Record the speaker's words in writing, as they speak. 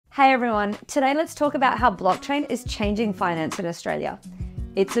Hey everyone, today let's talk about how blockchain is changing finance in Australia.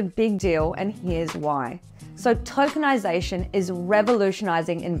 It's a big deal and here's why. So tokenisation is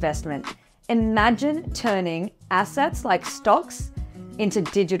revolutionising investment. Imagine turning assets like stocks into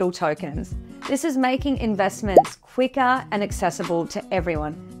digital tokens. This is making investments quicker and accessible to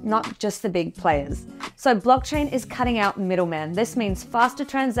everyone, not just the big players. So blockchain is cutting out middlemen. This means faster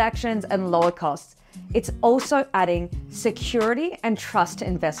transactions and lower costs. It's also adding security and trust to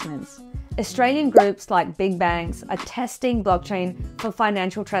investments. Australian groups like big banks are testing blockchain for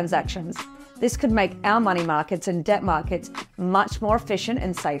financial transactions. This could make our money markets and debt markets much more efficient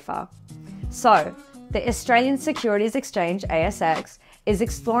and safer. So, the Australian Securities Exchange, ASX, is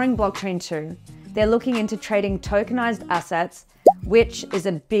exploring blockchain too. They're looking into trading tokenised assets, which is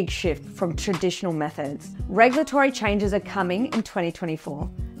a big shift from traditional methods. Regulatory changes are coming in 2024.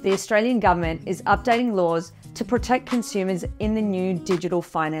 The Australian government is updating laws to protect consumers in the new digital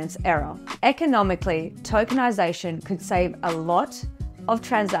finance era. Economically, tokenisation could save a lot of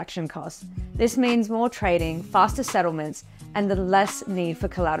transaction costs. This means more trading, faster settlements, and the less need for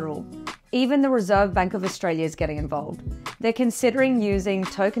collateral. Even the Reserve Bank of Australia is getting involved. They're considering using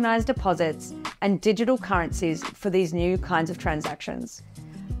tokenised deposits and digital currencies for these new kinds of transactions.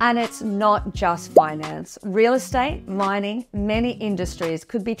 And it's not just finance. Real estate, mining, many industries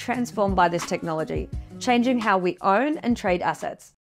could be transformed by this technology, changing how we own and trade assets.